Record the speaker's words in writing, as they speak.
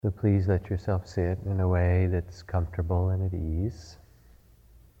So please let yourself sit in a way that's comfortable and at ease.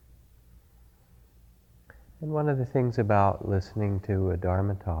 And one of the things about listening to a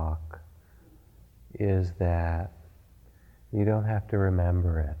Dharma talk is that you don't have to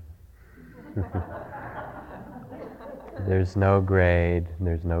remember it. There's no grade,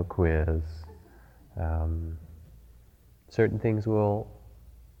 there's no quiz. Certain things will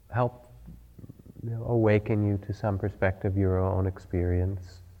help awaken you to some perspective of your own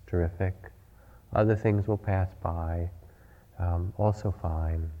experience. Terrific. Other things will pass by, also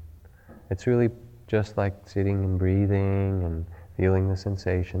fine. It's really just like sitting and breathing and feeling the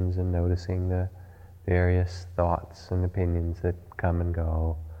sensations and noticing the various thoughts and opinions that come and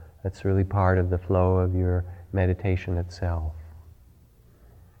go. That's really part of the flow of your meditation itself.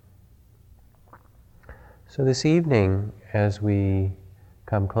 So this evening, as we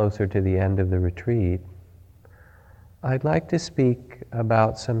come closer to the end of the retreat, I'd like to speak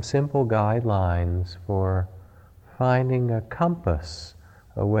about some simple guidelines for finding a compass,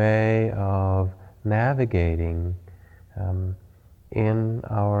 a way of navigating in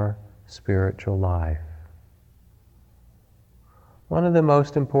our spiritual life. One of the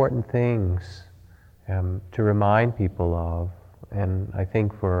most important things to remind people of, and I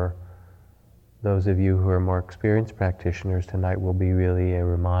think for those of you who are more experienced practitioners tonight will be really a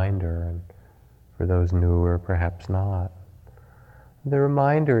reminder, and for those newer, perhaps not. The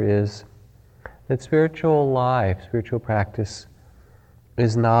reminder is that spiritual life, spiritual practice,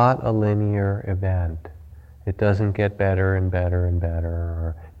 is not a linear event. It doesn't get better and better and better,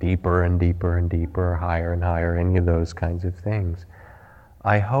 or deeper and deeper and deeper, or higher and higher, any of those kinds of things.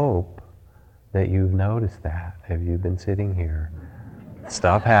 I hope that you've noticed that if you've been sitting here.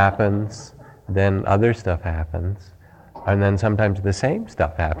 Stuff happens, then other stuff happens, and then sometimes the same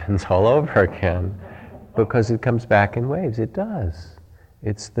stuff happens all over again, because it comes back in waves. It does.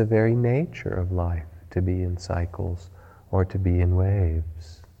 It's the very nature of life to be in cycles or to be in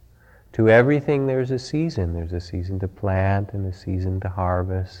waves. To everything there's a season. There's a season to plant and a season to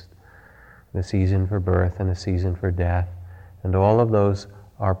harvest, a season for birth and a season for death, and all of those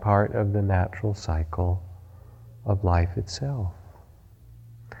are part of the natural cycle of life itself.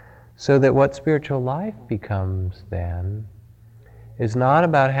 So that what spiritual life becomes then is not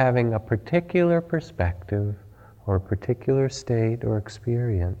about having a particular perspective or a particular state or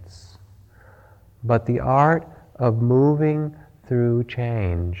experience, but the art of moving through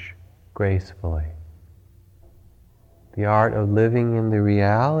change gracefully. The art of living in the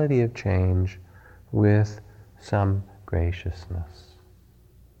reality of change with some graciousness.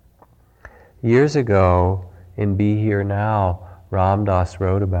 Years ago, in Be Here Now, Ram Dass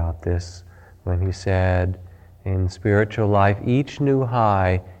wrote about this when he said, in spiritual life, each new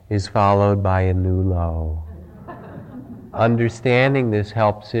high is followed by a new low. Understanding this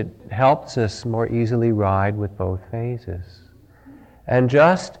helps us more easily ride with both phases. And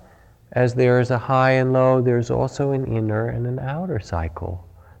just as there is a high and low, there's also an inner and an outer cycle.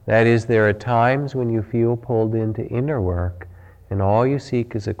 That is, there are times when you feel pulled into inner work, and all you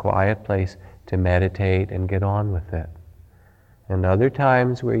seek is a quiet place to meditate and get on with it. And other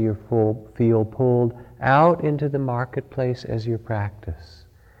times where you feel pulled out into the marketplace as your practice.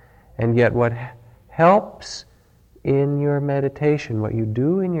 And yet what helps in your meditation, what you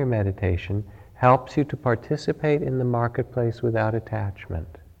do in your meditation, helps you to participate in the marketplace without attachment.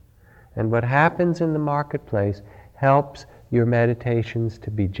 And what happens in the marketplace helps your meditations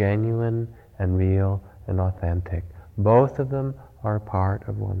to be genuine and real and authentic. Both of them are part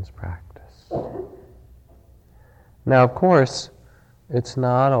of one's practice. Now, of course, it's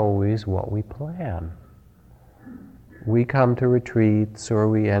not always what we plan. We come to retreats or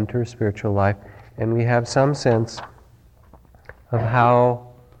we enter spiritual life and we have some sense of how,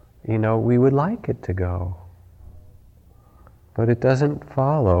 we would like it to go. But it doesn't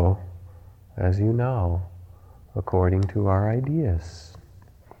follow, as you know, according to our ideas.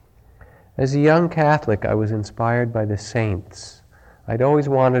 As a young Catholic, I was inspired by the saints. I'd always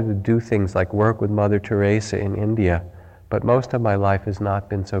wanted to do things like work with Mother Teresa in India, but most of my life has not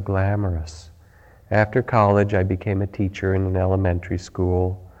been so glamorous. After college, I became a teacher in an elementary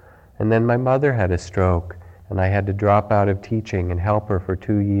school, and then my mother had a stroke, and I had to drop out of teaching and help her for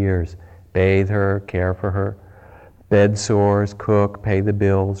 2 years, bathe her, care for her bed sores, cook, pay the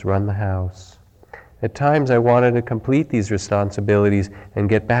bills, run the house. At times, I wanted to complete these responsibilities and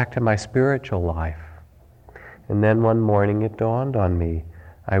get back to my spiritual life. And then one morning it dawned on me,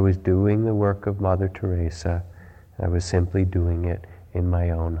 I was doing the work of Mother Teresa. I was simply doing it in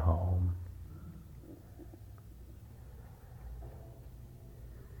my own home.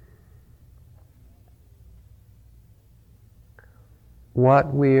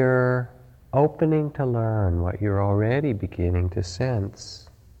 what we're opening to learn, what you're already beginning to sense,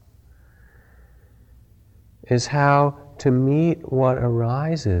 is how to meet what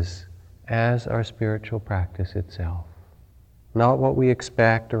arises as our spiritual practice itself. Not what we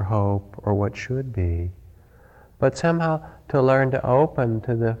expect or hope or what should be, but somehow to learn to open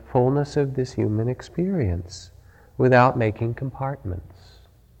to the fullness of this human experience without making compartments.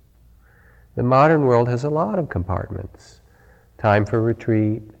 The modern world has a lot of compartments. Time for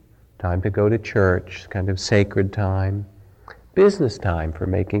retreat, time to go to church, kind of sacred time, business time for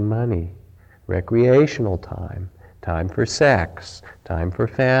making money, recreational time, time for sex, time for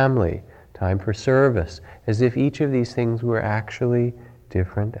family, time for service, as if each of these things were actually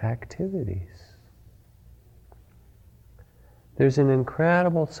different activities. There's an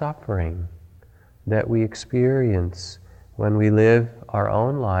incredible suffering that we experience when we live our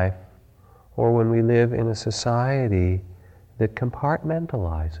own life or when we live in a society that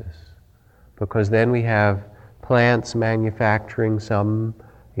compartmentalizes. Because then we have plants manufacturing some,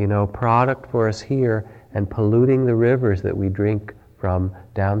 product for us here and polluting the rivers that we drink from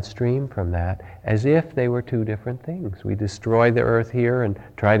downstream from that, as if they were two different things. We destroy the earth here and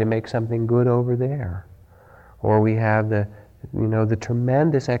try to make something good over there. Or we have the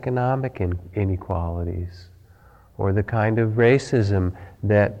tremendous economic inequalities, or the kind of racism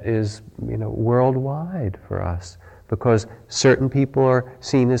that is, worldwide for us, because certain people are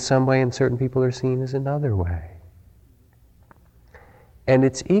seen as some way and certain people are seen as another way. And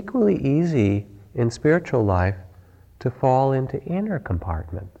it's equally easy in spiritual life to fall into inner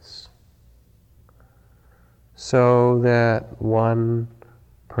compartments. So that one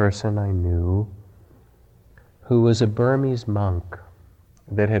person I knew, who was a Burmese monk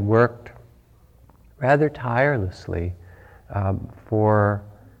that had worked rather tirelessly for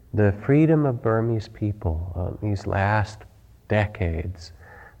the freedom of Burmese people these last decades.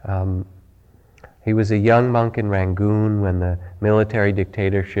 He was a young monk in Rangoon when the military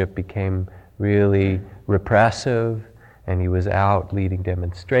dictatorship became really repressive, and he was out leading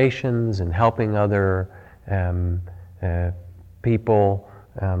demonstrations and helping other people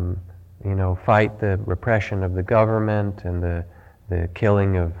fight the repression of the government and the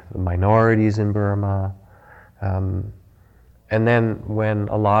killing of minorities in Burma. And then when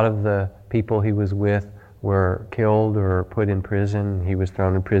a lot of the people he was with were killed or put in prison, he was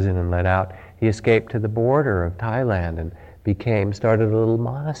thrown in prison and let out, he escaped to the border of Thailand and started a little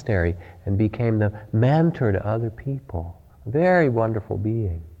monastery and became the mentor to other people. Very wonderful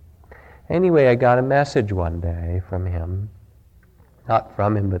being. Anyway, I got a message one day from him, not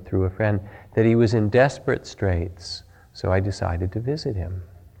from him but through a friend, that he was in desperate straits, so I decided to visit him.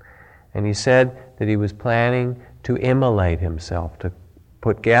 And he said that he was planning to immolate himself, to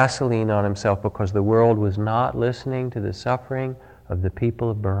put gasoline on himself, because the world was not listening to the suffering of the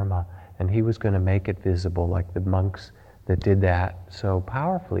people of Burma, and he was going to make it visible like the monks that did that so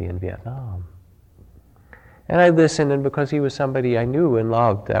powerfully in Vietnam. And I listened, and because he was somebody I knew and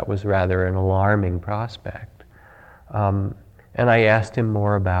loved, that was rather an alarming prospect. And I asked him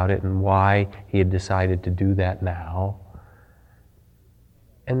more about it and why he had decided to do that now.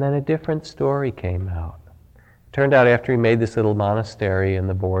 And then a different story came out. Turned out after he made this little monastery in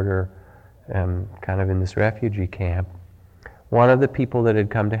the border, kind of in this refugee camp, one of the people that had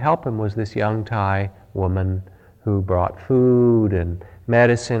come to help him was this young Thai woman who brought food and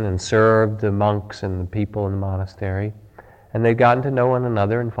medicine and served the monks and the people in the monastery. And they'd gotten to know one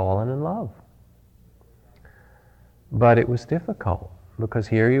another and fallen in love. But it was difficult, because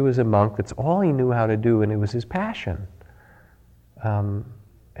here he was a monk, that's all he knew how to do, and it was his passion.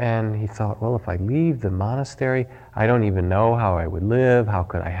 And he thought, well, if I leave the monastery, I don't even know how I would live, how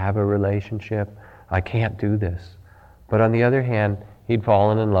could I have a relationship? I can't do this. But on the other hand, he'd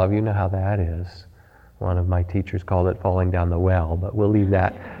fallen in love, you know how that is. One of my teachers called it falling down the well, but we'll leave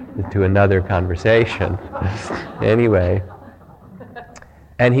that to another conversation. Anyway,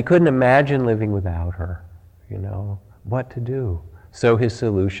 and he couldn't imagine living without her, what to do. So his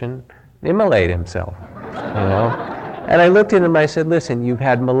solution, immolate himself, And I looked at him and I said, listen, you've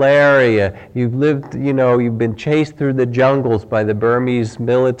had malaria, you've lived, you've been chased through the jungles by the Burmese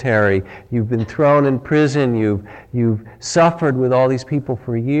military, you've been thrown in prison, you've suffered with all these people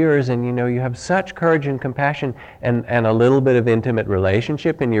for years, and you have such courage and compassion and a little bit of intimate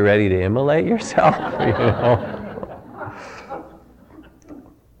relationship, and you're ready to immolate yourself,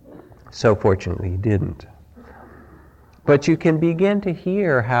 So fortunately he didn't. But you can begin to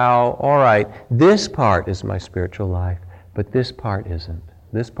hear how, all right, this part is my spiritual life, but this part isn't.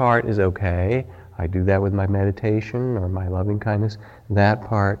 This part is okay. I do that with my meditation or my loving kindness. That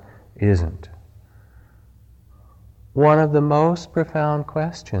part isn't. one of the most profound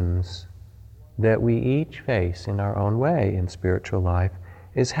questions that we each face in our own way in spiritual life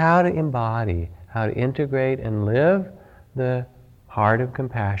is how to embody, how to integrate and live the heart of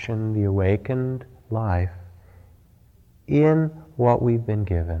compassion, the awakened life, in what we've been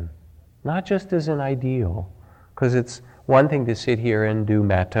given. Not just as an ideal, because it's one thing to sit here and do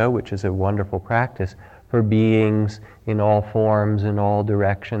metta, which is a wonderful practice for beings in all forms, in all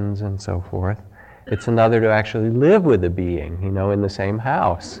directions, and so forth. It's another to actually live with a being, in the same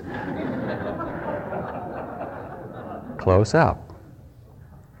house. Close up.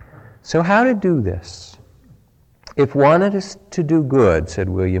 So how to do this? If one is to do good, said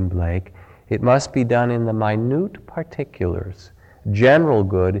William Blake, it must be done in the minute particulars. General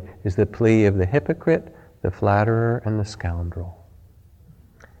good is the plea of the hypocrite, the flatterer, and the scoundrel.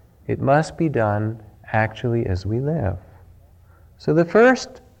 It must be done actually as we live. So the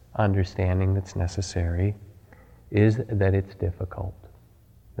first understanding that's necessary is that it's difficult,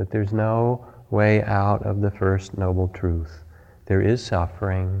 that there's no way out of the first noble truth. There is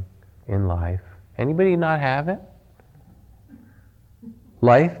suffering in life. Anybody not have it?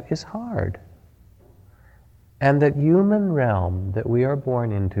 Life is hard. And that human realm that we are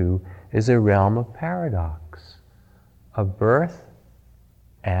born into is a realm of paradox, of birth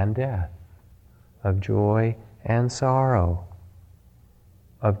and death, of joy and sorrow,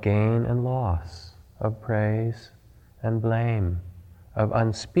 of gain and loss, of praise and blame, of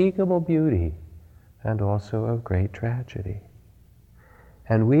unspeakable beauty and also of great tragedy.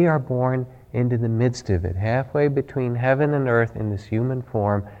 And we are born into the midst of it, halfway between heaven and earth in this human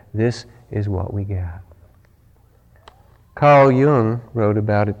form. This is what we get. Carl Jung wrote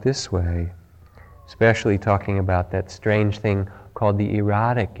about it this way, especially talking about that strange thing called the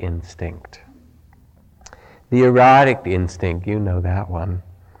erotic instinct. The erotic instinct, you know that one,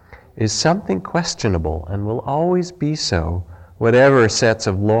 is something questionable and will always be so, whatever sets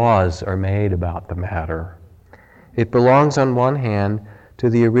of laws are made about the matter. It belongs on one hand to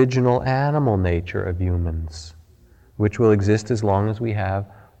the original animal nature of humans, which will exist as long as we have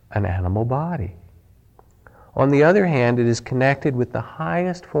an animal body. On the other hand, it is connected with the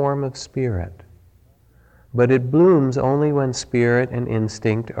highest form of spirit, but it blooms only when spirit and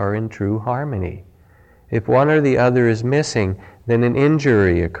instinct are in true harmony. If one or the other is missing, then an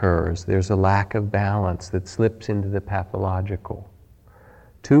injury occurs. There's a lack of balance that slips into the pathological.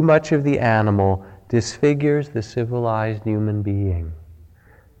 Too much of the animal disfigures the civilized human being.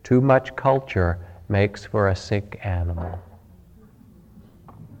 Too much culture makes for a sick animal.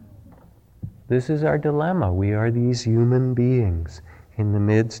 This is our dilemma. We are these human beings in the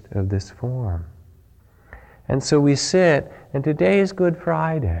midst of this form. And so we sit, and today is Good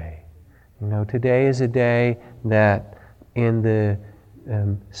Friday. Today is a day that in the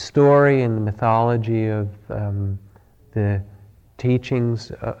story and the mythology of the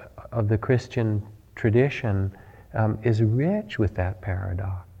teachings of the Christian tradition is rich with that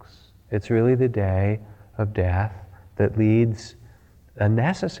paradox. It's really the day of death that leads, a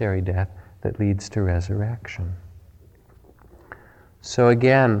necessary death that leads to resurrection. So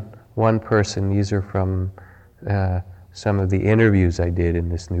again, one person, these are from some of the interviews I did in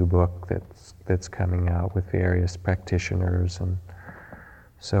this new book that's coming out with various practitioners and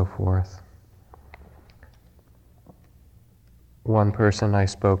so forth. One person I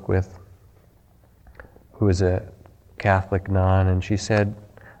spoke with who was a Catholic nun, and she said,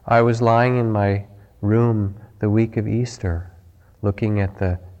 I was lying in my room the week of Easter, looking at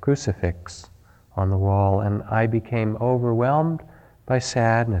the crucifix on the wall, and I became overwhelmed by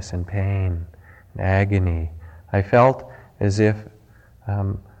sadness and pain and agony. I felt as if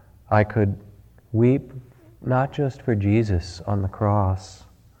I could weep not just for Jesus on the cross,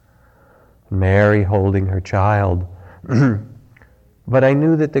 Mary holding her child, but I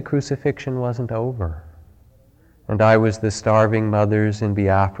knew that the crucifixion wasn't over. And I was the starving mothers in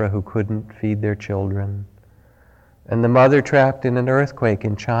Biafra who couldn't feed their children, and the mother trapped in an earthquake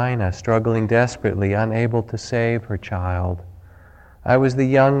in China, struggling desperately, unable to save her child. I was the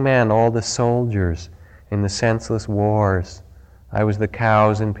young men, all the soldiers in the senseless wars. I was the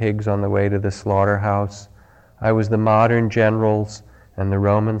cows and pigs on the way to the slaughterhouse. I was the modern generals and the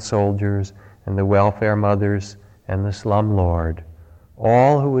Roman soldiers and the welfare mothers and the slumlord,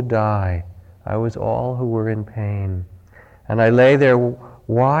 all who would die. I was all who were in pain. And I lay there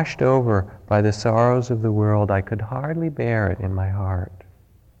washed over by the sorrows of the world. I could hardly bear it in my heart.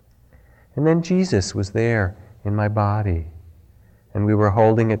 And then Jesus was there in my body, and we were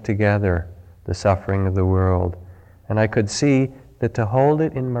holding it together, the suffering of the world. And I could see that to hold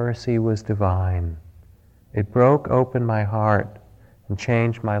it in mercy was divine. It broke open my heart and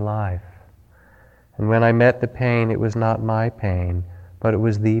changed my life. And when I met the pain, it was not my pain, but it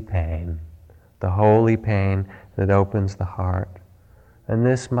was the pain, the holy pain that opens the heart. And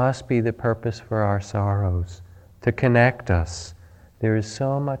this must be the purpose for our sorrows, to connect us. There is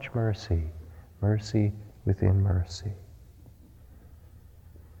so much mercy, mercy within mercy.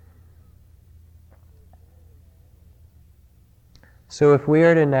 So if we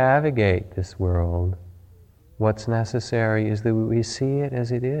are to navigate this world, what's necessary is that we see it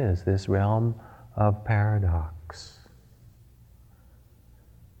as it is, this realm of paradox.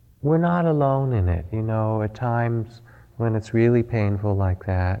 We're not alone in it. At times when it's really painful like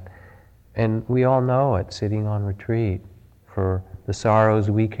that, and we all know it sitting on retreat, for the sorrows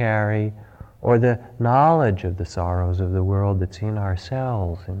we carry, or the knowledge of the sorrows of the world that's in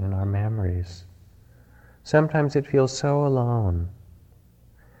ourselves and in our memories. Sometimes it feels so alone.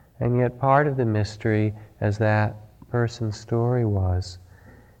 And yet part of the mystery, as that person's story was,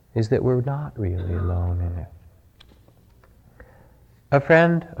 is that we're not really alone in it. A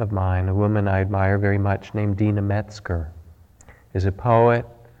friend of mine, a woman I admire very much, named Dina Metzger, is a poet,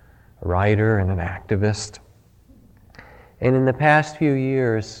 a writer, and an activist. And in the past few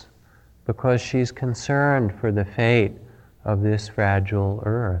years, because she's concerned for the fate of this fragile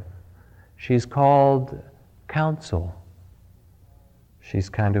earth, she's called council. She's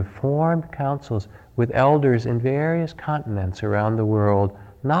kind of formed councils with elders in various continents around the world,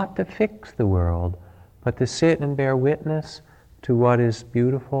 not to fix the world, but to sit and bear witness to what is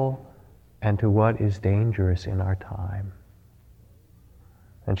beautiful and to what is dangerous in our time.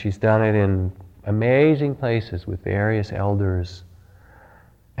 And she's done it in amazing places with various elders.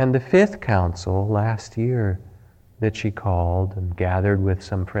 And the fifth council last year that she called and gathered with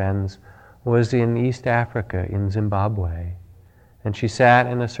some friends was in East Africa, in Zimbabwe. And she sat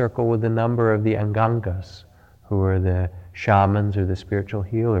in a circle with a number of the Ngangas, who are the shamans or the spiritual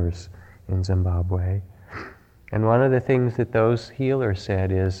healers in Zimbabwe. And one of the things that those healers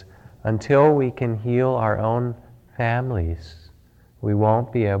said is, until we can heal our own families, we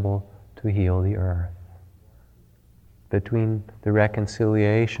won't be able to heal the earth. Between the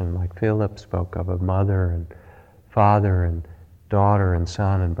reconciliation, like Philip spoke of mother and father and daughter and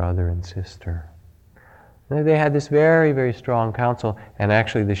son and brother and sister. They had this very, very strong council, and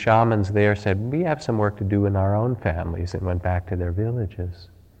actually the shamans there said, we have some work to do in our own families, and went back to their villages.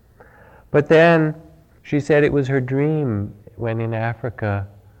 But then she said it was her dream when in Africa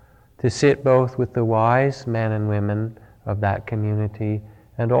to sit both with the wise men and women of that community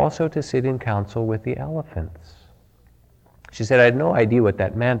and also to sit in council with the elephants. She said, I had no idea what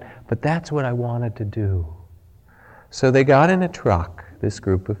that meant, but that's what I wanted to do. So they got in a truck, this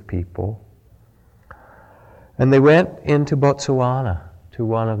group of people, and they went into Botswana, to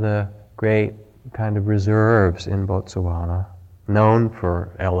one of the great kind of reserves in Botswana, known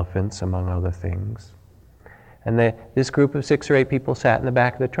for elephants, among other things. And this group of 6 or 8 people sat in the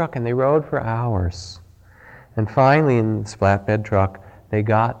back of the truck, and they rode for hours. And finally, in this flatbed truck, they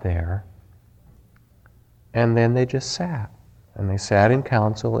got there, and then they just sat. And they sat in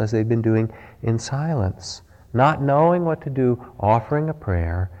council, as they'd been doing, in silence, not knowing what to do, offering a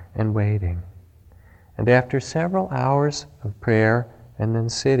prayer and waiting. And after several hours of prayer and then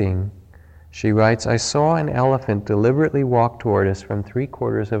sitting, she writes, I saw an elephant deliberately walk toward us from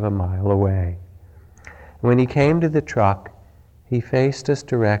 3/4 of a mile away. When he came to the truck, he faced us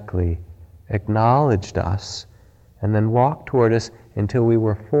directly, acknowledged us, and then walked toward us until we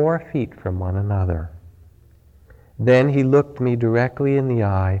were 4 feet from one another. Then he looked me directly in the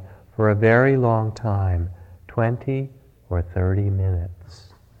eye for a very long time, 20 or 30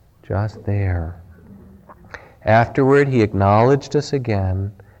 minutes, just there. Afterward, he acknowledged us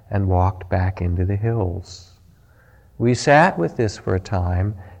again and walked back into the hills. We sat with this for a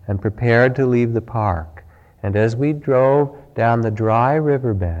time and prepared to leave the park. And as we drove down the dry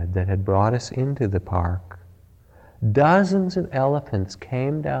riverbed that had brought us into the park, dozens of elephants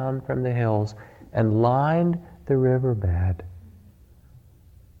came down from the hills and lined the riverbed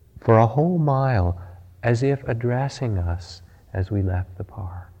for a whole mile, as if addressing us as we left the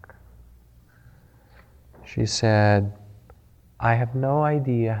park. She said, I have no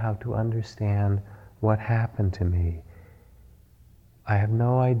idea how to understand what happened to me. I have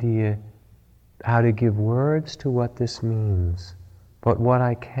no idea how to give words to what this means. But what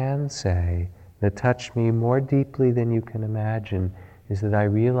I can say that touched me more deeply than you can imagine is that I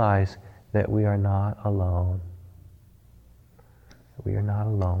realize that we are not alone. We are not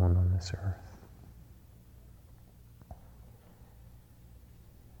alone on this earth.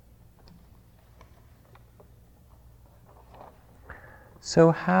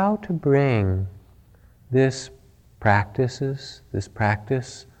 So how to bring this practice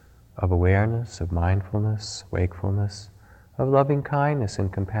of awareness, of mindfulness, wakefulness, of loving kindness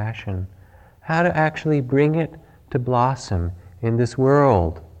and compassion, how to actually bring it to blossom in this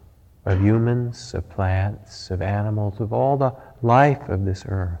world of humans, of plants, of animals, of all the life of this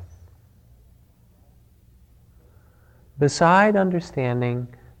earth. Beside understanding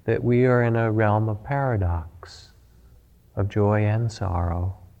that we are in a realm of paradox, of joy and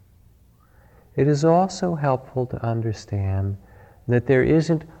sorrow, it is also helpful to understand that there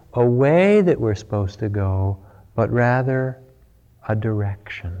isn't a way that we're supposed to go, but rather a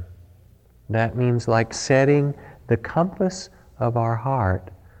direction. That means like setting the compass of our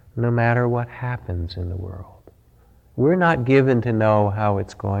heart no matter what happens in the world. We're not given to know how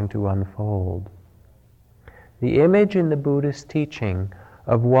it's going to unfold. The image in the Buddhist teaching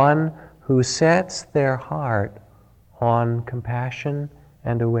of one who sets their heart on compassion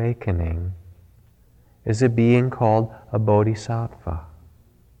and awakening is a being called a Bodhisattva.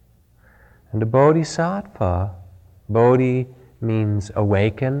 And a Bodhisattva, Bodhi means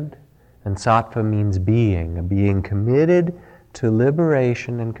awakened, and Sattva means being, a being committed to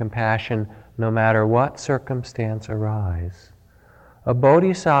liberation and compassion no matter what circumstance arise. A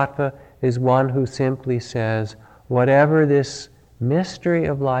Bodhisattva is one who simply says, whatever this mystery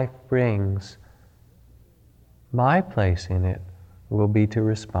of life brings, my place in it will be to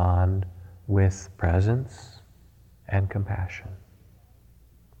respond with presence and compassion.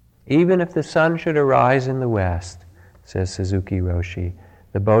 Even if the sun should arise in the west, says Suzuki Roshi,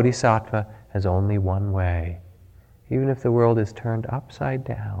 the Bodhisattva has only one way, even if the world is turned upside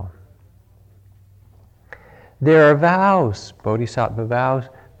down. There are vows, Bodhisattva vows,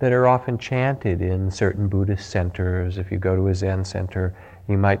 that are often chanted in certain Buddhist centers. If you go to a Zen center,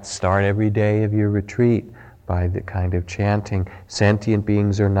 you might start every day of your retreat by the kind of chanting, sentient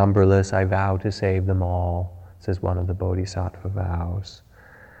beings are numberless, I vow to save them all, says one of the Bodhisattva vows.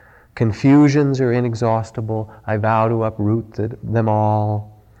 Confusions are inexhaustible, I vow to uproot them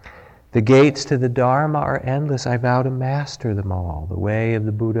all. The gates to the Dharma are endless, I vow to master them all. The way of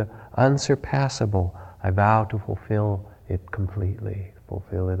the Buddha unsurpassable, I vow to fulfill it completely,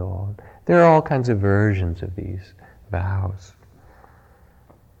 fulfill it all. There are all kinds of versions of these vows.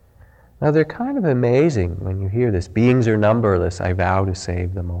 Now they're kind of amazing when you hear this. Beings are numberless, I vow to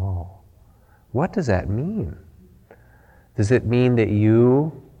save them all. What does that mean? Does it mean that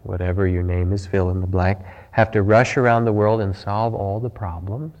you, whatever your name is, fill in the blank, have to rush around the world and solve all the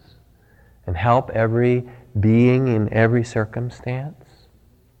problems and help every being in every circumstance?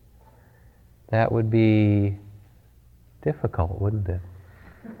 That would be difficult, wouldn't it?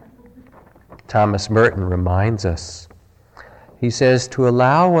 Thomas Merton reminds us. He says, to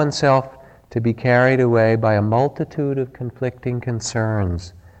allow oneself to be carried away by a multitude of conflicting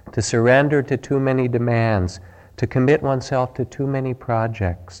concerns, to surrender to too many demands, to commit oneself to too many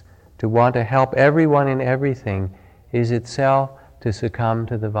projects, to want to help everyone in everything, is itself to succumb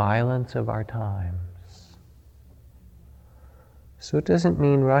to the violence of our times. So it doesn't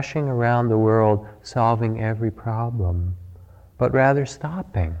mean rushing around the world solving every problem, but rather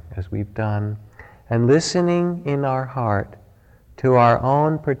stopping, as we've done, and listening in our heart to our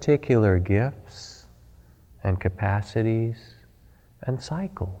own particular gifts and capacities and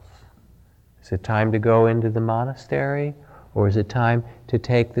cycles. Is it time to go into the monastery, or is it time to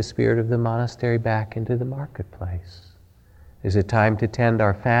take the spirit of the monastery back into the marketplace? Is it time to tend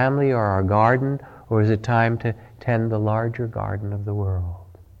our family or our garden, or is it time to tend the larger garden of the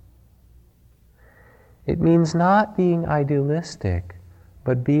world? It means not being idealistic,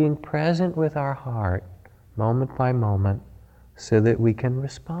 but being present with our heart, moment by moment, so that we can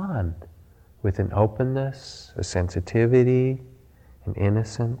respond with an openness, a sensitivity, an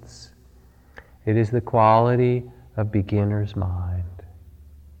innocence. It is the quality of beginner's mind.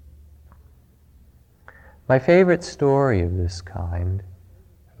 My favorite story of this kind,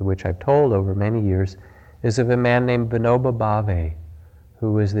 which I've told over many years, is of a man named Vinoba Bhave,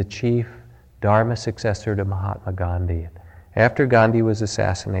 who was the chief Dharma successor to Mahatma Gandhi. After Gandhi was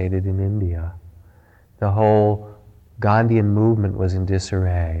assassinated in India, the whole Gandhian movement was in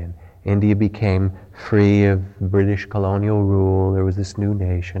disarray, and India became free of British colonial rule. There was this new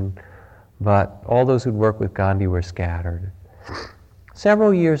nation, but all those who'd worked with Gandhi were scattered.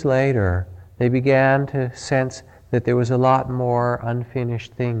 Several years later, they began to sense that there was a lot more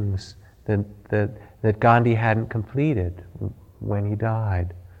unfinished things that Gandhi hadn't completed when he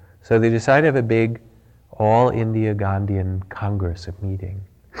died. So they decided to have a big all-India Gandhian Congress, a meeting.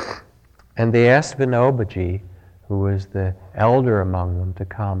 And they asked Vinobaji, who was the elder among them, to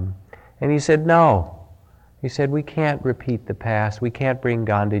come. And he said, no. He said, we can't repeat the past. We can't bring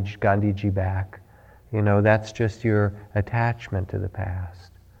Gandhiji back. You know, that's just your attachment to the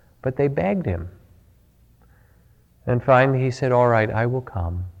past. but they begged him. And finally he said, all right, I will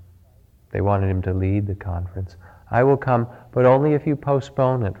come. They wanted him to lead the conference. I will come, but only if you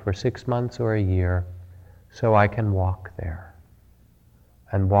postpone it for 6 months or a year so I can walk there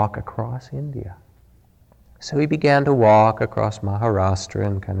and walk across India. So he began to walk across Maharashtra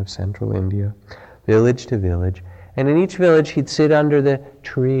and kind of central India, village to village. And in each village he'd sit under the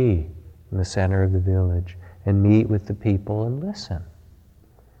tree in the center of the village and meet with the people and listen.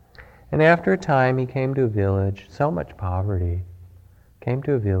 And after a time he came to a village, so much poverty, came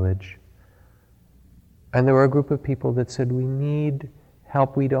to a village, and there were a group of people that said, we need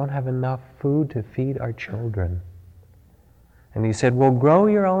help, we don't have enough food to feed our children. And he said, well, grow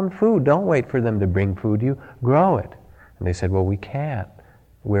your own food, don't wait for them to bring food you, grow it. And they said, well, we can't,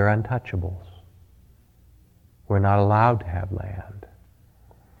 we're untouchables. We're not allowed to have land.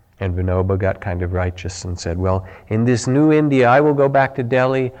 And Vinoba got kind of righteous and said, well, in this new India, I will go back to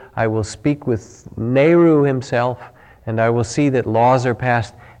Delhi, I will speak with Nehru himself, and I will see that laws are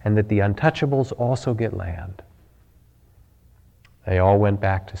passed and that the untouchables also get land. They all went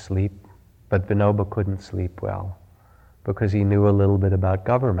back to sleep, but Vinoba couldn't sleep well because he knew a little bit about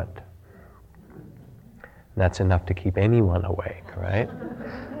government. That's enough to keep anyone awake, right?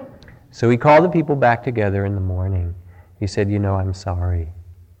 So he called the people back together in the morning. He said, I'm sorry.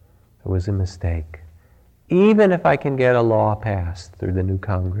 It was a mistake. Even if I can get a law passed through the new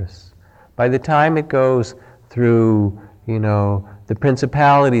Congress, by the time it goes through, the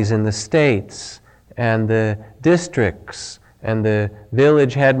principalities and the states and the districts and the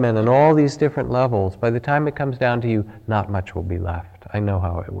village headmen and all these different levels, by the time it comes down to you, not much will be left. I know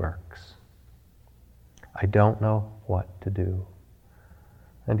how it works. I don't know what to do.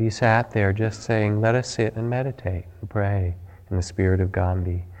 And he sat there just saying, let us sit and meditate and pray in the spirit of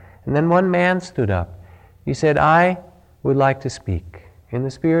Gandhi. And then one man stood up. He said, I would like to speak in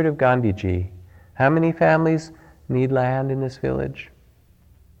the spirit of Gandhiji. How many families need land in this village?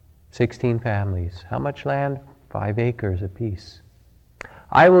 16 families. How much land? 5 acres apiece.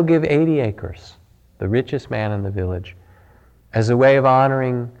 I will give 80 acres, the richest man in the village, as a way of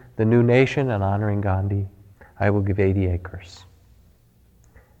honoring the new nation and honoring Gandhi. I will give 80 acres.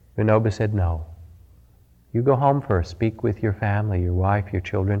 Vinoba said, no. You go home first, speak with your family, your wife, your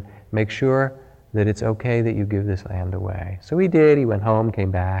children, make sure that it's okay that you give this land away. So he did. He went home,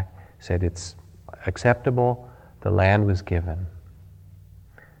 came back, said it's acceptable. The land was given.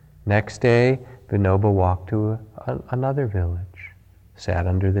 Next day, Vinoba walked to another village, sat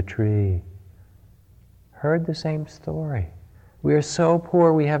under the tree, heard the same story. We are so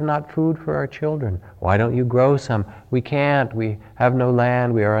poor we have not food for our children. Why don't you grow some? We can't. We have no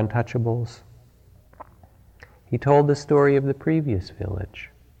land. We are untouchables. He told the story of the previous village.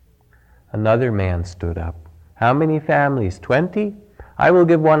 Another man stood up. How many families? 20? I will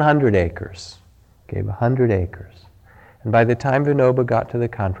give 100 acres. Gave 100 acres. And by the time Vinoba got to the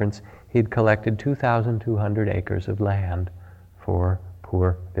conference, he had collected 2,200 acres of land for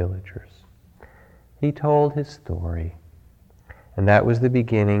poor villagers. He told his story. And that was the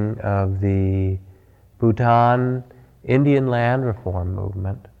beginning of the Bhutan Indian land reform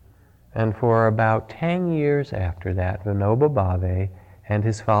movement. And for about 10 years after that, Vinoba Bhave and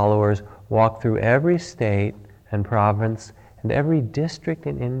his followers walked through every state and province and every district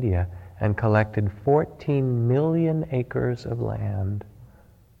in India and collected 14 million acres of land.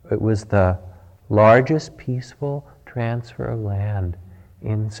 It was the largest peaceful transfer of land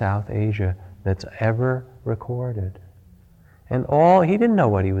in South Asia that's ever recorded. And he didn't know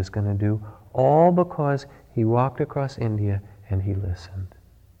what he was going to do, all because he walked across India and he listened.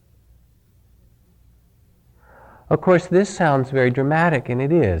 Of course, this sounds very dramatic, and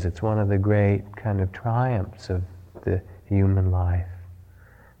it is. It's one of the great kind of triumphs of the human life.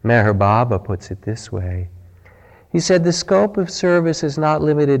 Meher Baba puts it this way. He said, the scope of service is not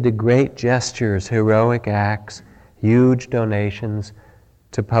limited to great gestures, heroic acts, huge donations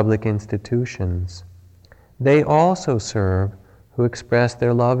to public institutions. They also serve who express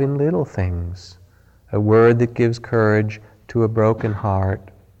their love in little things, a word that gives courage to a broken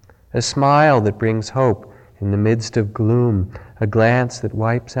heart, a smile that brings hope in the midst of gloom, a glance that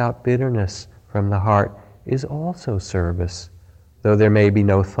wipes out bitterness from the heart is also service, though there may be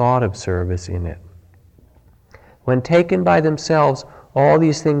no thought of service in it. When taken by themselves, all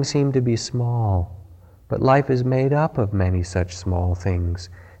these things seem to be small, but life is made up of many such small things,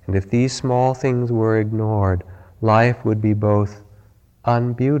 and if these small things were ignored, life would be both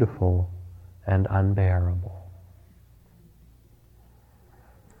unbeautiful and unbearable.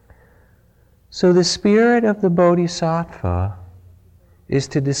 So the spirit of the Bodhisattva is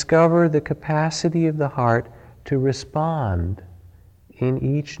to discover the capacity of the heart to respond in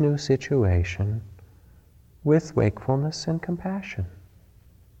each new situation with wakefulness and compassion.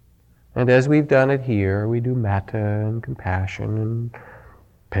 And as we've done it here, we do metta and compassion and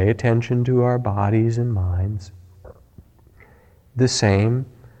pay attention to our bodies and minds. The same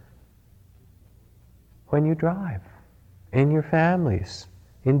when you drive, in your families,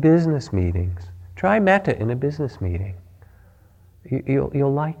 in business meetings. Try metta in a business meeting.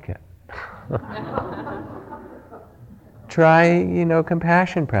 You'll like it. Try,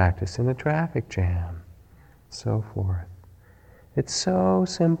 compassion practice in a traffic jam, so forth. It's so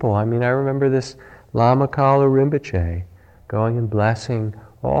simple. I remember this Lama Kala Rinpoche going and blessing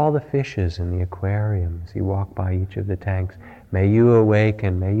all the fishes in the aquarium as he walked by each of the tanks. May you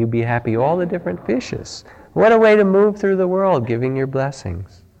awaken, may you be happy, all the different fishes. What a way to move through the world, giving your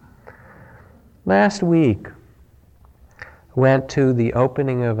blessings. Last week, went to the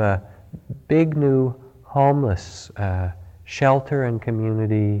opening of a big new homeless shelter and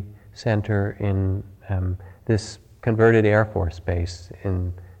community center in this converted Air Force base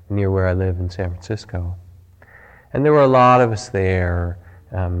near where I live in San Francisco. And there were a lot of us there.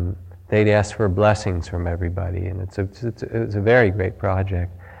 They'd asked for blessings from everybody, and it's a very great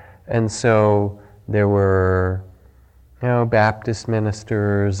project. And so there were, Baptist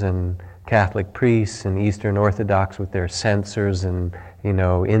ministers and Catholic priests and Eastern Orthodox with their censers and,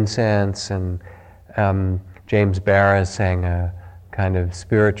 incense, and James Barra sang a kind of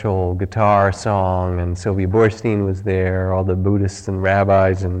spiritual guitar song, and Sylvia Boorstein was there, all the Buddhists and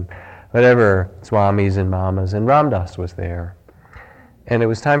rabbis and whatever, Swamis and Mamas, and Ram Dass was there. And it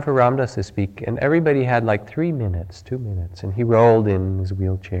was time for Ram Dass to speak, and everybody had like 2 minutes, and he rolled in his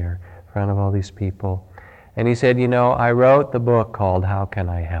wheelchair in front of all these people. And he said, I wrote the book called How Can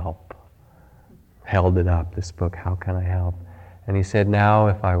I Help? Held it up, this book, How Can I Help? And he said, now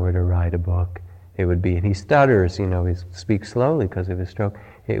if I were to write a book, it would be, and he stutters, he speaks slowly because of his stroke,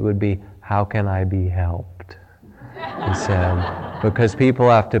 it would be, how can I be helped? He said, because people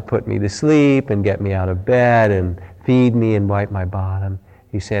have to put me to sleep and get me out of bed and feed me and wipe my bottom.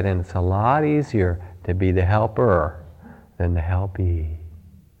 He said, and it's a lot easier to be the helper than the helpee.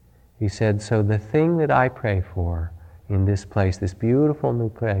 He said, so the thing that I pray for in this place, this beautiful new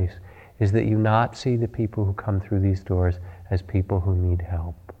place, is that you not see the people who come through these doors as people who need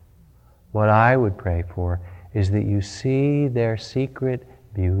help. What I would pray for is that you see their secret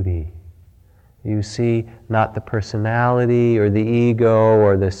beauty. You see not the personality or the ego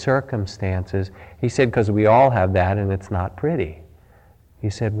or the circumstances. He said, because we all have that and it's not pretty. He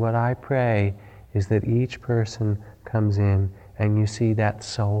said, what I pray is that each person comes in and you see that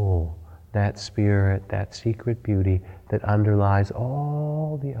soul, that spirit, that secret beauty that underlies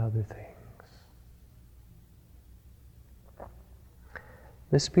all the other things.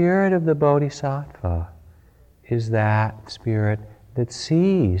 The spirit of the Bodhisattva is that spirit that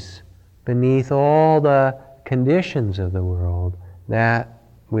sees beneath all the conditions of the world that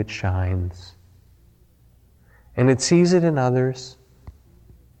which shines. And it sees it in others,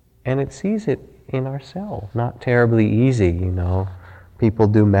 and it sees it in ourselves. Not terribly easy, People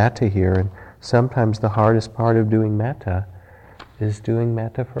do metta here, and sometimes the hardest part of doing metta is doing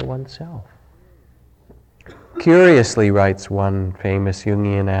metta for oneself. Curiously, writes one famous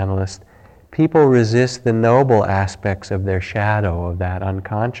Jungian analyst, people resist the noble aspects of their shadow, of that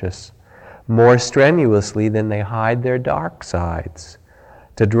unconscious, more strenuously than they hide their dark sides.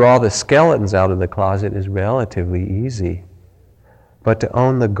 To draw the skeletons out of the closet is relatively easy, but to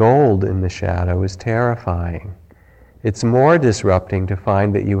own the gold in the shadow is terrifying. It's more disrupting to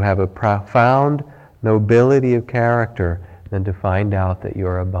find that you have a profound nobility of character than to find out that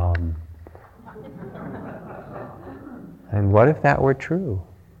you're a bum. And what if that were true?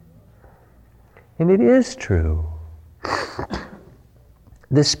 And it is true.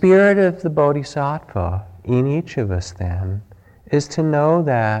 The spirit of the Bodhisattva in each of us then is to know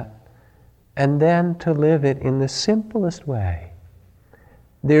that and then to live it in the simplest way.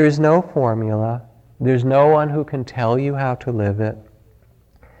 There is no formula. There's no one who can tell you how to live it.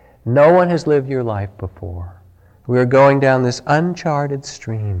 No one has lived your life before. We are going down this uncharted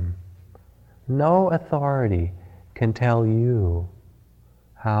stream. No authority can tell you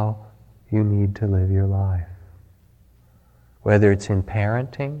how you need to live your life. Whether it's in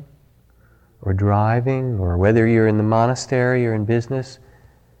parenting or driving, or whether you're in the monastery or in business,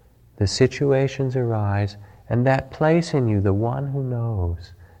 the situations arise, and that place in you, the one who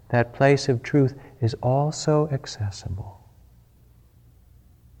knows, that place of truth is also accessible.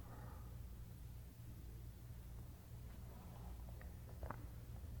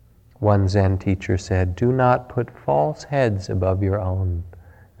 One Zen teacher said, do not put false heads above your own.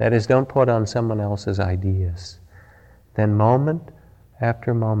 That is, don't put on someone else's ideas. Then moment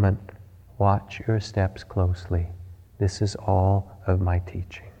after moment, watch your steps closely. This is all of my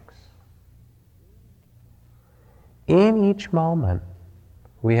teachings. In each moment,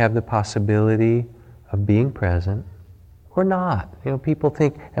 we have the possibility of being present or not. People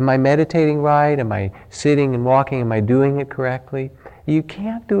think, am I meditating right? Am I sitting and walking? Am I doing it correctly? You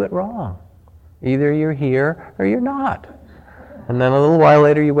can't do it wrong. Either you're here or you're not. And then a little while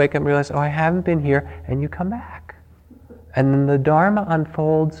later you wake up and realize, oh, I haven't been here, and you come back. And then the Dharma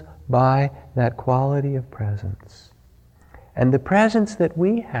unfolds by that quality of presence. And the presence that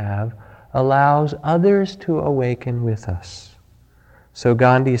we have allows others to awaken with us. So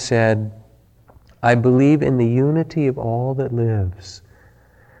Gandhi said, I believe in the unity of all that lives.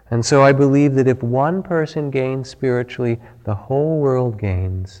 And so I believe that if one person gains spiritually, the whole world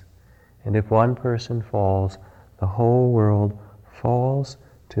gains. And if one person falls, the whole world falls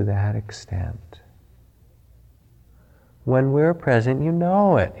to that extent. When we're present, you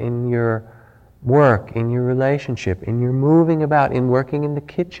know it in your work, in your relationship, in your moving about, in working in the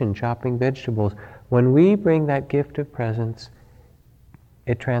kitchen, chopping vegetables. When we bring that gift of presence,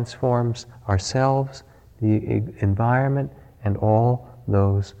 it transforms ourselves, the environment, and all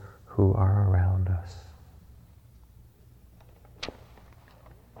those who are around us.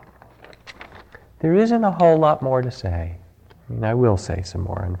 There isn't a whole lot more to say. I will say some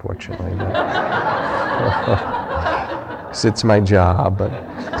more, unfortunately. Because it's my job. But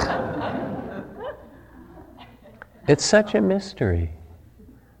it's such a mystery.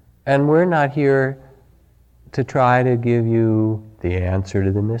 And we're not here to try to give you the answer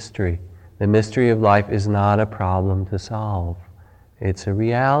to the mystery. The mystery of life is not a problem to solve. It's a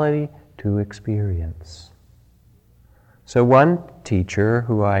reality to experience. So one teacher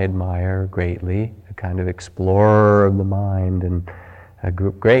who I admire greatly, a kind of explorer of the mind and a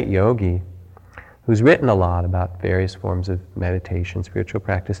great yogi, who's written a lot about various forms of meditation, spiritual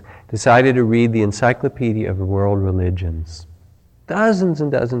practice, decided to read the Encyclopedia of World Religions. Dozens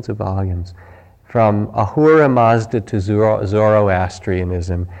and dozens of volumes, from Ahura Mazda to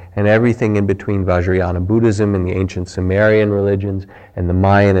Zoroastrianism, and everything in between, Vajrayana Buddhism and the ancient Sumerian religions, and the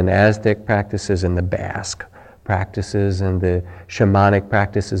Mayan and Aztec practices, and the Basque practices, and the shamanic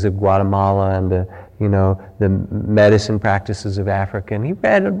practices of Guatemala, and the medicine practices of Africa. And he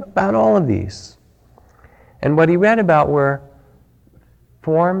read about all of these. And what he read about were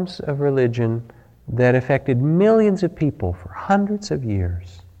forms of religion that affected millions of people for hundreds of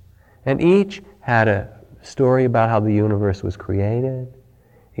years. And each had a story about how the universe was created.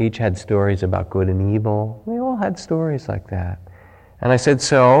 Each had stories about good and evil. We all had stories like that. And I said,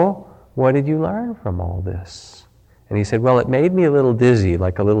 so, what did you learn from all this? And he said, well, it made me a little dizzy,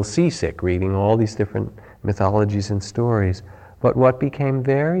 like a little seasick, reading all these different mythologies and stories. But what became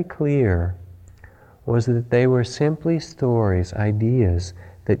very clear was that they were simply stories, ideas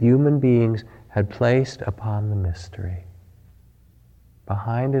that human beings had placed upon the mystery.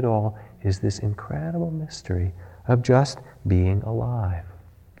 Behind it all is this incredible mystery of just being alive.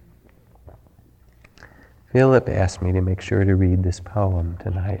 Philip asked me to make sure to read this poem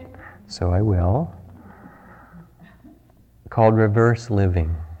tonight, so I will, called Reverse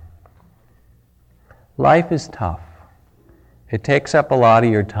Living. Life is tough. It takes up a lot of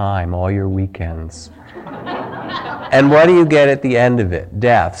your time, all your weekends. And what do you get at the end of it?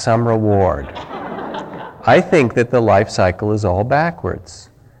 Death, some reward. I think that the life cycle is all backwards.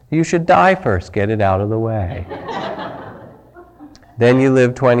 You should die first, get it out of the way. Then you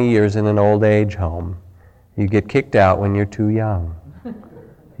live 20 years in an old age home. You get kicked out when you're too young.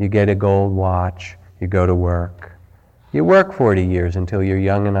 You get a gold watch, you go to work. You work 40 years until you're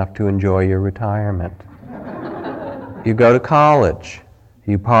young enough to enjoy your retirement. You go to college.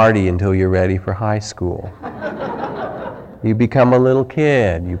 You party until you're ready for high school. You become a little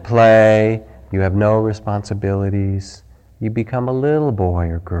kid. You play. You have no responsibilities. You become a little boy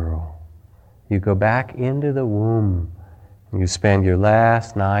or girl. You go back into the womb. You spend your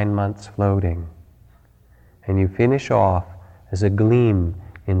last 9 months floating. And you finish off as a gleam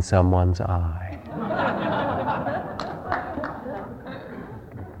in someone's eye.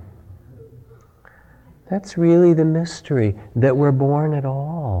 That's really the mystery, that we're born at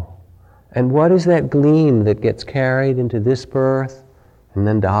all. And what is that gleam that gets carried into this birth and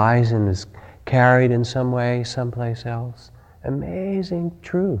then dies and is carried in some way someplace else? Amazing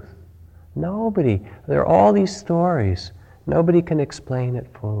truth. There are all these stories. Nobody can explain it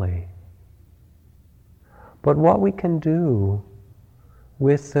fully. But what we can do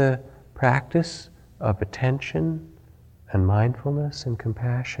with the practice of attention and mindfulness and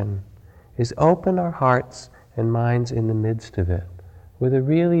compassion is open our hearts and minds in the midst of it with a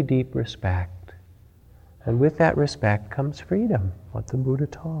really deep respect And with that respect comes freedom, what the Buddha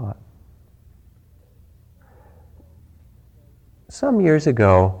taught. Some years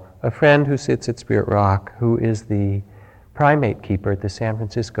ago, a friend who sits at Spirit Rock, who is the primate keeper at the San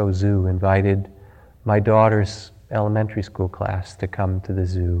Francisco Zoo, invited my daughter's elementary school class to come to the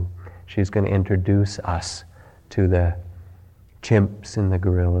zoo. She's going to introduce us to the chimps and the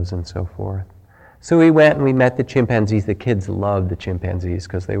gorillas and so forth. So we went and we met the chimpanzees. The kids loved the chimpanzees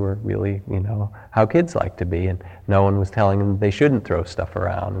because they were really, how kids like to be, and no one was telling them they shouldn't throw stuff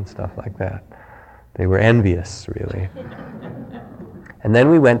around and stuff like that. They were envious, really. And then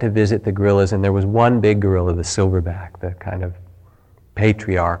we went to visit the gorillas, and there was one big gorilla, the silverback, the kind of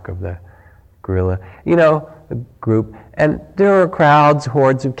patriarch of the gorilla, the group. And there were crowds,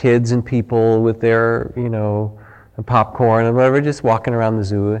 hordes of kids and people with their, popcorn and whatever, just walking around the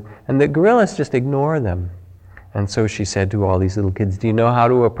zoo. And the gorillas just ignore them. And so she said to all these little kids, do you know how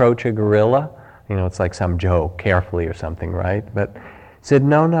to approach a gorilla? It's like some joke, carefully or something, right? But said,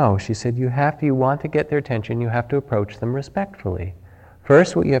 no. She said, you want to get their attention, you have to approach them respectfully.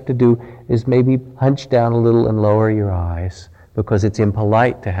 First, what you have to do is maybe hunch down a little and lower your eyes, because it's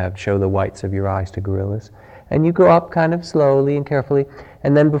impolite to show the whites of your eyes to gorillas. And you go up kind of slowly and carefully,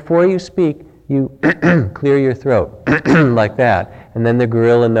 and then before you speak, you clear your throat, like that. And then the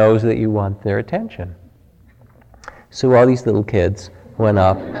gorilla knows that you want their attention. So all these little kids went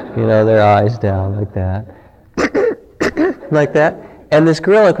up, their eyes down like that, like that. And this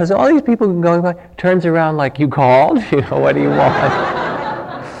gorilla, because all these people going by, turns around like, you called? What do you want?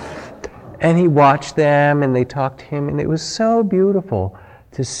 And he watched them, and they talked to him, and it was so beautiful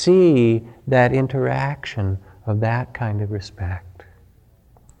to see that interaction of that kind of respect.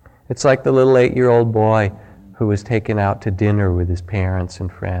 It's like the little 8-year-old boy who was taken out to dinner with his parents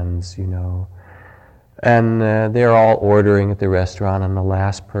and friends, and they're all ordering at the restaurant, and the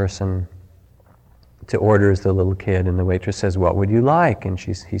last person to order is the little kid, and the waitress says, what would you like? And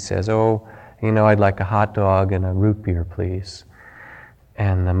he says, I'd like a hot dog and a root beer, please.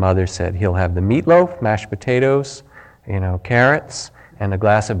 And the mother said, he'll have the meatloaf, mashed potatoes, carrots, and a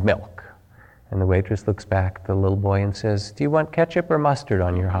glass of milk. And the waitress looks back at the little boy and says, do you want ketchup or mustard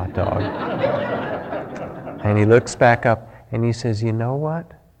on your hot dog? And he looks back up and he says, you know what?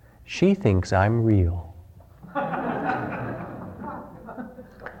 She thinks I'm real.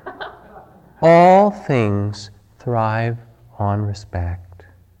 All things thrive on respect.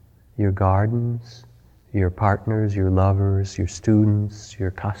 Your gardens, your partners, your lovers, your students,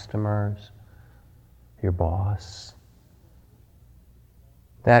 your customers, your boss.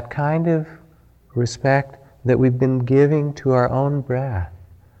 That kind of respect that we've been giving to our own breath,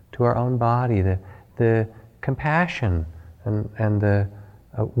 to our own body, the compassion and the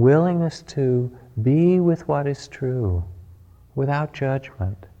willingness to be with what is true without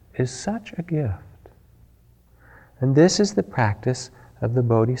judgment is such a gift. And this is the practice of the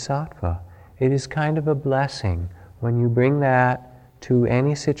Bodhisattva. It is kind of a blessing. When you bring that to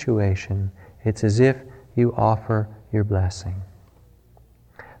any situation, it's as if you offer your blessing.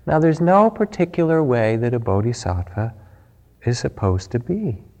 Now, there's no particular way that a bodhisattva is supposed to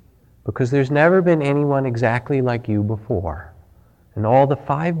be, because there's never been anyone exactly like you before. And all the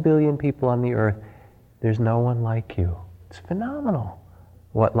 5 billion people on the earth, there's no one like you. It's phenomenal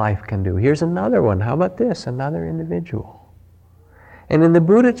what life can do. Here's another one. How about this? Another individual. And in the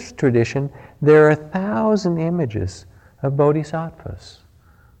Buddhist tradition, there are 1,000 images of bodhisattvas.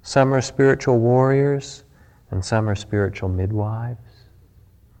 Some are spiritual warriors, and some are spiritual midwives.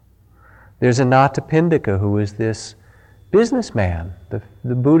 There's Anathapindika, who is this businessman, the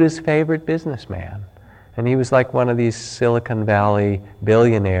Buddha's favorite businessman. And he was like one of these Silicon Valley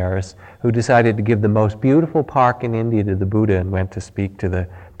billionaires who decided to give the most beautiful park in India to the Buddha and went to speak to the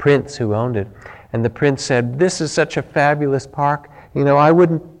prince who owned it. And the prince said, this is such a fabulous park, I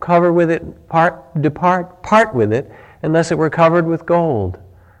wouldn't part with it unless it were covered with gold.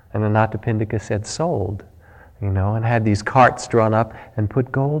 And Anathapindika said, sold. And had these carts drawn up and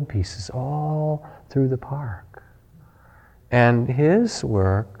put gold pieces all through the park. And his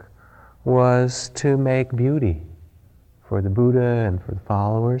work was to make beauty for the Buddha and for the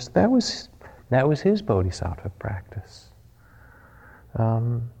followers. That was his bodhisattva practice.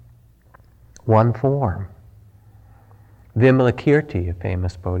 One form. Vimalakirti, a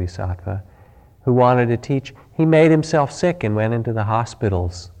famous bodhisattva, who wanted to teach, he made himself sick and went into the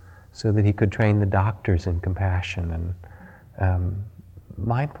hospitals so that he could train the doctors in compassion and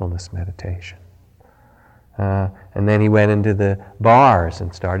mindfulness meditation. And then he went into the bars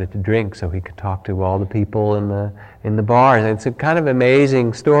and started to drink so he could talk to all the people in the bars. And it's a kind of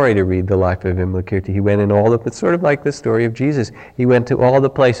amazing story to read the life of Vimalakirti. He went in it's sort of like the story of Jesus. He went to all the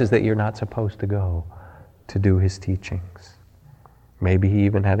places that you're not supposed to go. to do his teachings. Maybe he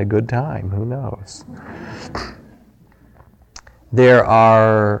even had a good time, who knows? There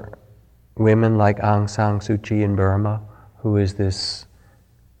are women like Aung San Suu Kyi in Burma, who is this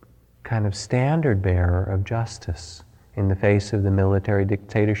kind of standard bearer of justice in the face of the military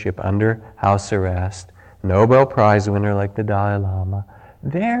dictatorship, under house arrest, Nobel Prize winner like the Dalai Lama.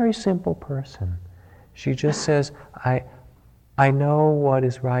 Very simple person. She just says, I know what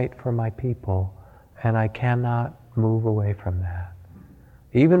is right for my people, and I cannot move away from that.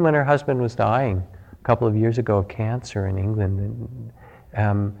 Even when her husband was dying a couple of years ago of cancer in England,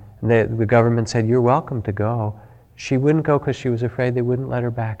 the government said, you're welcome to go. She wouldn't go because she was afraid they wouldn't let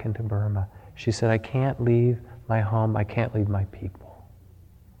her back into Burma. She said, I can't leave my home, I can't leave my people.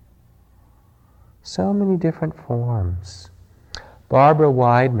 So many different forms. Barbara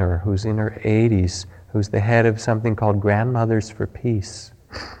Widener, who's in her 80s, who's the head of something called Grandmothers for Peace,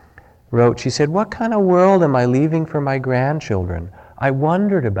 wrote, she said, what kind of world am I leaving for my grandchildren? I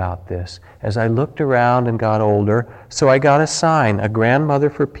wondered about this as I looked around and got older, so I got a sign, a Grandmother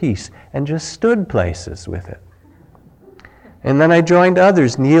for Peace, and just stood places with it. And then I joined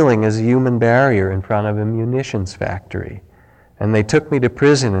others kneeling as a human barrier in front of a munitions factory. And they took me to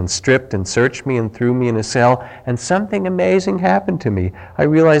prison and stripped and searched me and threw me in a cell, and something amazing happened to me. I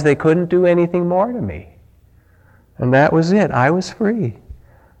realized they couldn't do anything more to me. And that was it. I was free.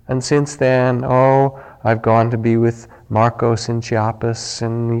 And since then, I've gone to be with Marcos in Chiapas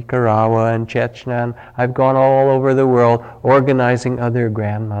and Nicaragua and Chechnya, and I've gone all over the world organizing other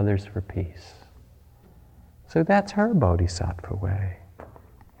grandmothers for peace. So that's her Bodhisattva way.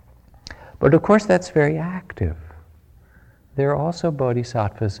 But of course that's very active. There are also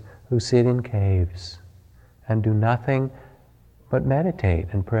Bodhisattvas who sit in caves and do nothing but meditate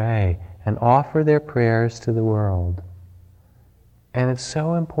and pray and offer their prayers to the world. And it's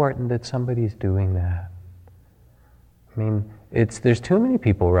so important that somebody's doing that. I mean, there's too many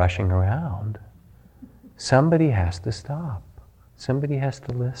people rushing around. Somebody has to stop. Somebody has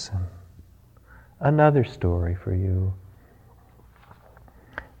to listen. Another story for you.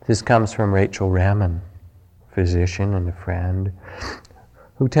 This comes from Rachel Raman, physician and a friend,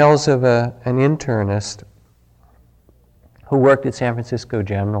 who tells of an internist who worked at San Francisco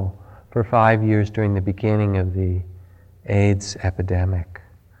General for 5 years during the beginning of the AIDS epidemic,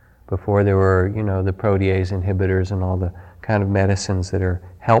 before there were, the protease inhibitors and all the kind of medicines that are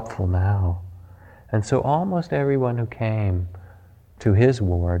helpful now. And so almost everyone who came to his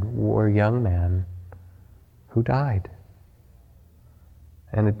ward were young men who died.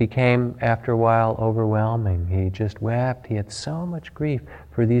 And it became, after a while, overwhelming. He just wept. He had so much grief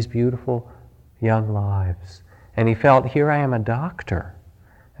for these beautiful young lives. And he felt, here I am a doctor,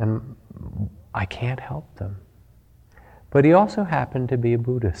 and I can't help them. But he also happened to be a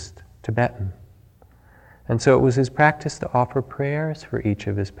Buddhist, Tibetan. And so it was his practice to offer prayers for each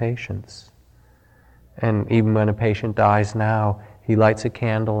of his patients. And even when a patient dies now, he lights a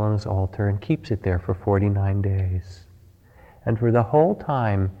candle on his altar and keeps it there for 49 days. And for the whole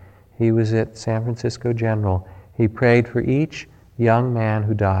time he was at San Francisco General, he prayed for each young man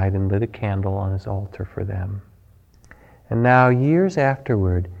who died and lit a candle on his altar for them. And now, years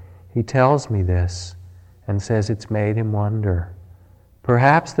afterward, he tells me this and says it's made him wonder.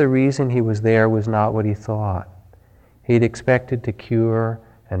 Perhaps the reason he was there was not what he thought. He'd expected to cure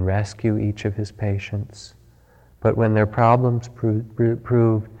and rescue each of his patients. But when their problems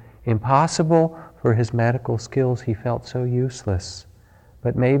proved impossible for his medical skills, he felt so useless.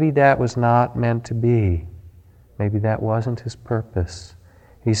 But maybe that was not meant to be. Maybe that wasn't his purpose.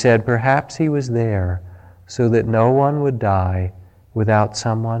 He said perhaps he was there so that no one would die without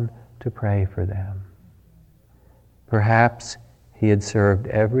someone to pray for them. Perhaps he had served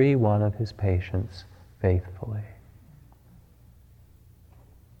every one of his patients faithfully.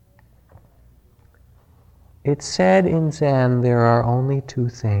 It's said in Zen there are only two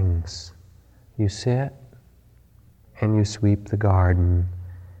things. You sit and you sweep the garden,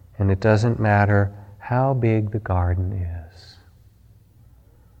 and it doesn't matter how big the garden is.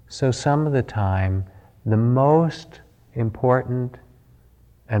 So some of the time, the most important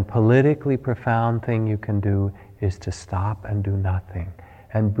and politically profound thing you can do is to stop and do nothing,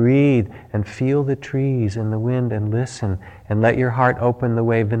 and breathe and feel the trees and the wind and listen and let your heart open the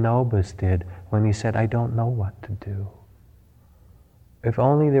way Vinobas did when he said, I don't know what to do. If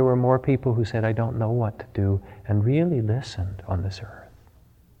only there were more people who said, I don't know what to do, and really listened on this earth.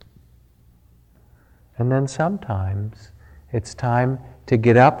 And then sometimes it's time to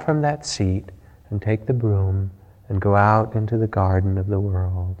get up from that seat and take the broom and go out into the garden of the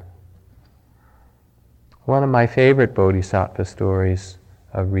world. One of my favorite Bodhisattva stories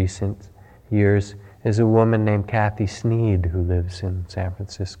of recent years is a woman named Kathy Sneed who lives in San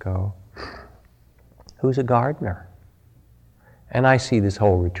Francisco, who's a gardener. And I see this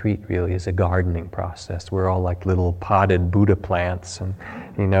whole retreat really as a gardening process. We're all like little potted Buddha plants and,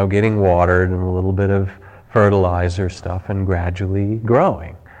 getting watered and a little bit of fertilizer stuff and gradually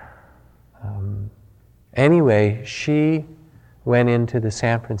growing. Anyway, she went into the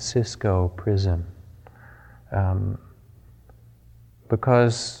San Francisco prison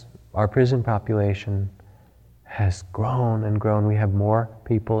because our prison population has grown and grown. We have more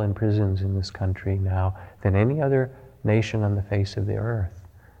people in prisons in this country now than any other nation on the face of the earth.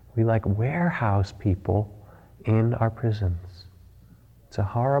 We warehouse people in our prisons. It's a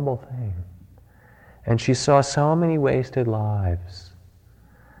horrible thing. And she saw so many wasted lives.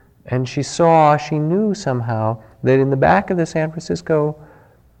 And she knew somehow that in the back of the San Francisco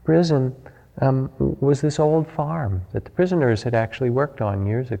prison was this old farm that the prisoners had actually worked on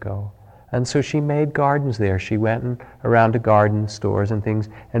years ago. And so she made gardens there. She went around to garden stores and things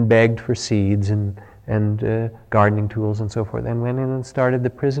and begged for seeds and gardening tools and so forth, and went in and started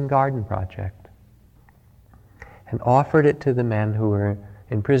the Prison Garden Project and offered it to the men who were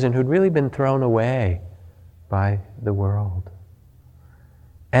in prison who'd really been thrown away by the world.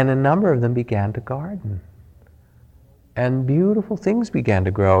 And a number of them began to garden. And beautiful things began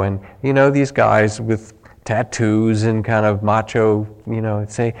to grow. And, these guys with tattoos and kind of macho,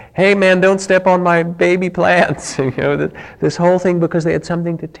 say, "Hey man, don't step on my baby plants." This whole thing, because they had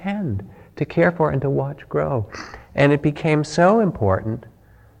something to tend, to care for, and to watch grow. And it became so important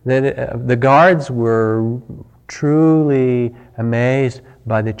that the guards were truly amazed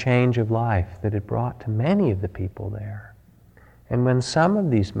by the change of life that it brought to many of the people there. And when some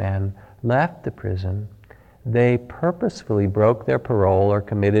of these men left the prison, they purposefully broke their parole or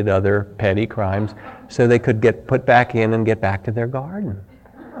committed other petty crimes so they could get put back in and get back to their garden.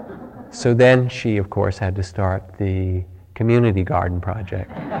 So then she, of course, had to start the community garden project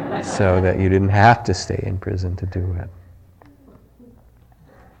so that you didn't have to stay in prison to do it.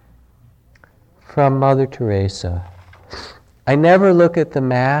 From Mother Teresa, I never look at the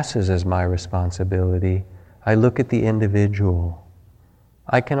masses as my responsibility. I look at the individual.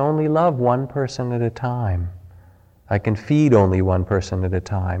 I can only love one person at a time. I can feed only one person at a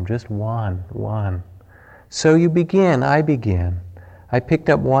time, just one. So I begin. I picked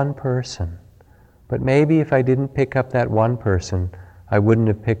up one person. But maybe if I didn't pick up that one person, I wouldn't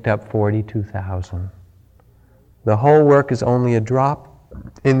have picked up 42,000. The whole work is only a drop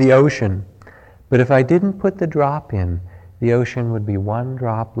in the ocean. But if I didn't put the drop in, the ocean would be one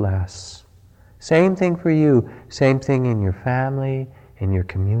drop less. Same thing for you. Same thing in your family, in your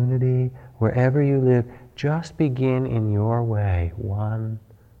community, wherever you live. Just begin in your way. One.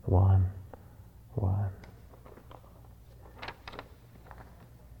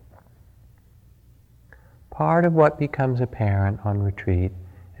 Part of what becomes apparent on retreat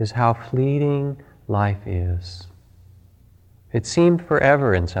is how fleeting life is. It seemed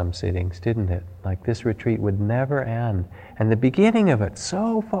forever in some sittings, didn't it? Like this retreat would never end. And the beginning of it,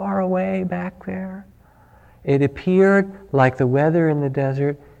 so far away back there, it appeared like the weather in the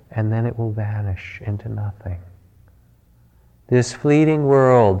desert, and then it will vanish into nothing. This fleeting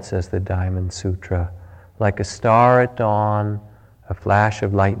world, says the Diamond Sutra, like a star at dawn, a flash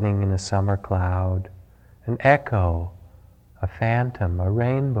of lightning in a summer cloud, an echo, a phantom, a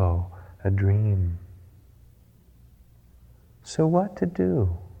rainbow, a dream. So what to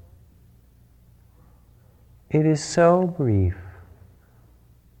do? It is so brief.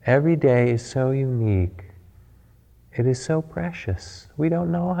 Every day is so unique. It is so precious. We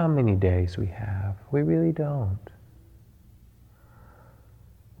don't know how many days we have. We really don't.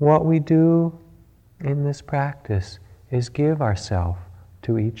 What we do in this practice is give ourselves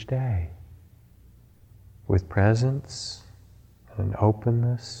to each day with presence and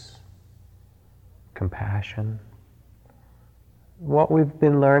openness, compassion. What we've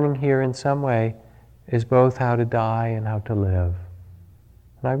been learning here in some way is both how to die and how to live.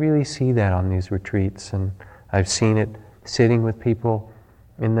 And I really see that on these retreats, and I've seen it sitting with people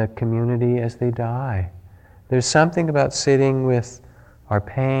in the community as they die. There's something about sitting with our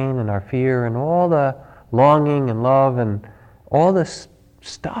pain and our fear and all the longing and love and all the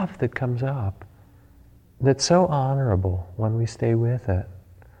stuff that comes up that's so honorable when we stay with it.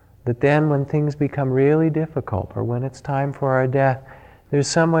 That then when things become really difficult or when it's time for our death, there's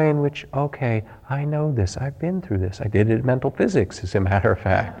some way in which, okay, I know this, I've been through this. I did it in mental physics, as a matter of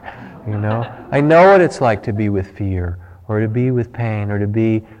fact. I know what it's like to be with fear or to be with pain or to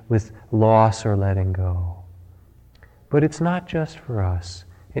be with loss or letting go. But it's not just for us.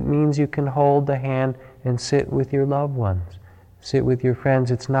 It means you can hold the hand and sit with your loved ones sit with your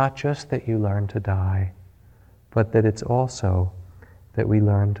friends, it's not just that you learn to die, but that it's also that we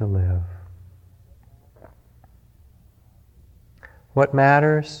learn to live. What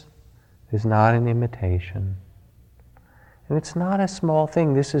matters is not an imitation. And it's not a small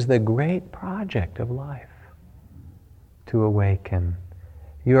thing. This is the great project of life, to awaken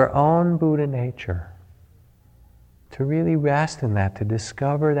your own Buddha nature, to really rest in that, to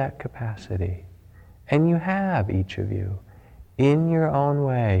discover that capacity. And you have, each of you, in your own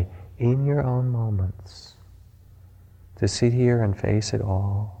way, in your own moments, to sit here and face it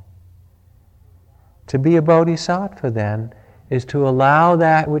all. To be a bodhisattva, then, is to allow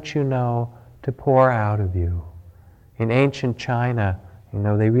that which you know to pour out of you. In ancient China,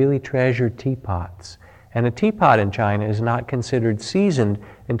 they really treasured teapots. And a teapot in China is not considered seasoned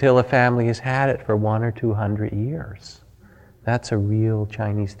until a family has had it for 100 or 200 years. That's a real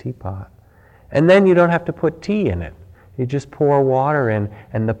Chinese teapot. And then you don't have to put tea in it. You just pour water in,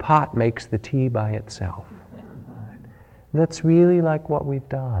 and the pot makes the tea by itself. That's really like what we've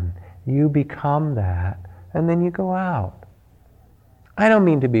done. You become that, and then you go out. I don't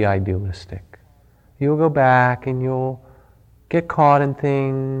mean to be idealistic. You'll go back and you'll get caught in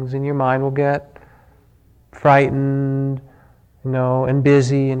things, and your mind will get frightened, and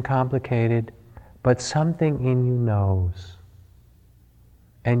busy and complicated, but something in you knows.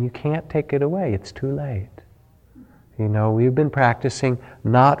 And you can't take it away. It's too late. We've been practicing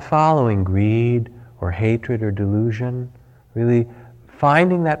not following greed or hatred or delusion, really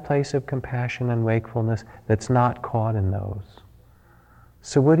finding that place of compassion and wakefulness that's not caught in those.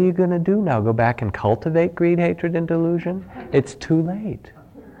 So what are you going to do now? Go back and cultivate greed, hatred, and delusion? It's too late.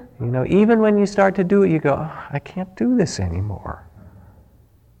 Even when you start to do it, you go, I can't do this anymore.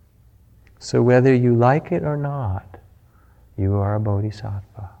 So whether you like it or not, you are a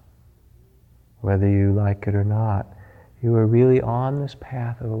bodhisattva. Whether you like it or not, you are really on this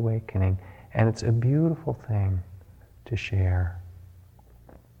path of awakening, and it's a beautiful thing to share.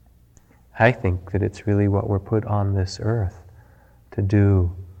 I think that it's really what we're put on this earth to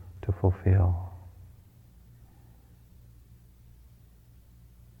do, to fulfill.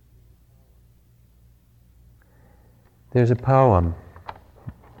 There's a poem,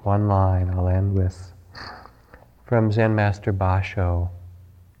 one line I'll end with, from Zen Master Basho.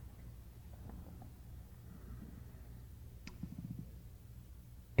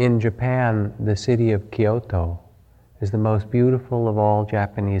 In Japan, the city of Kyoto is the most beautiful of all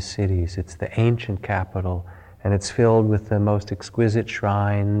Japanese cities. It's the ancient capital, and it's filled with the most exquisite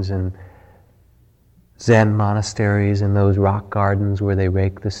shrines and Zen monasteries and those rock gardens where they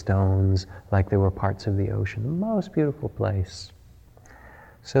rake the stones like they were parts of the ocean. The most beautiful place.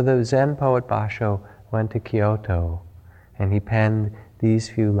 So the Zen poet Basho went to Kyoto, and he penned these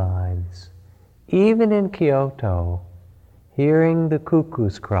few lines. Even in Kyoto, hearing the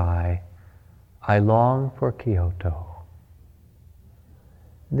cuckoo's cry, I long for Kyoto.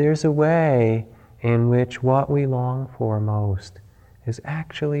 There's a way in which what we long for most is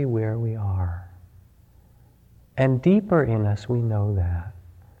actually where we are. And deeper in us, we know that.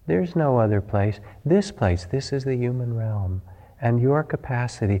 There's no other place. This place, this is the human realm. And your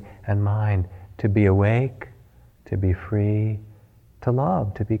capacity and mine to be awake, to be free, to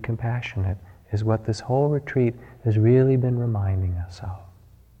love, to be compassionate, is what this whole retreat has really been reminding us of.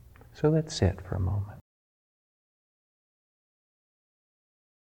 So let's sit for a moment.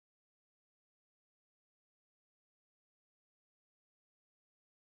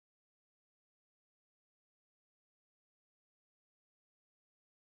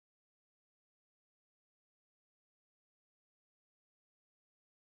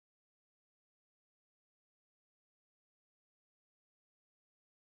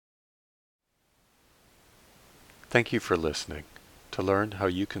 Thank you for listening. To learn how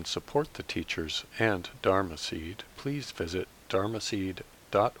you can support the teachers and Dharma Seed, please visit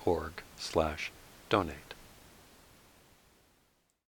dharmaseed.org/donate.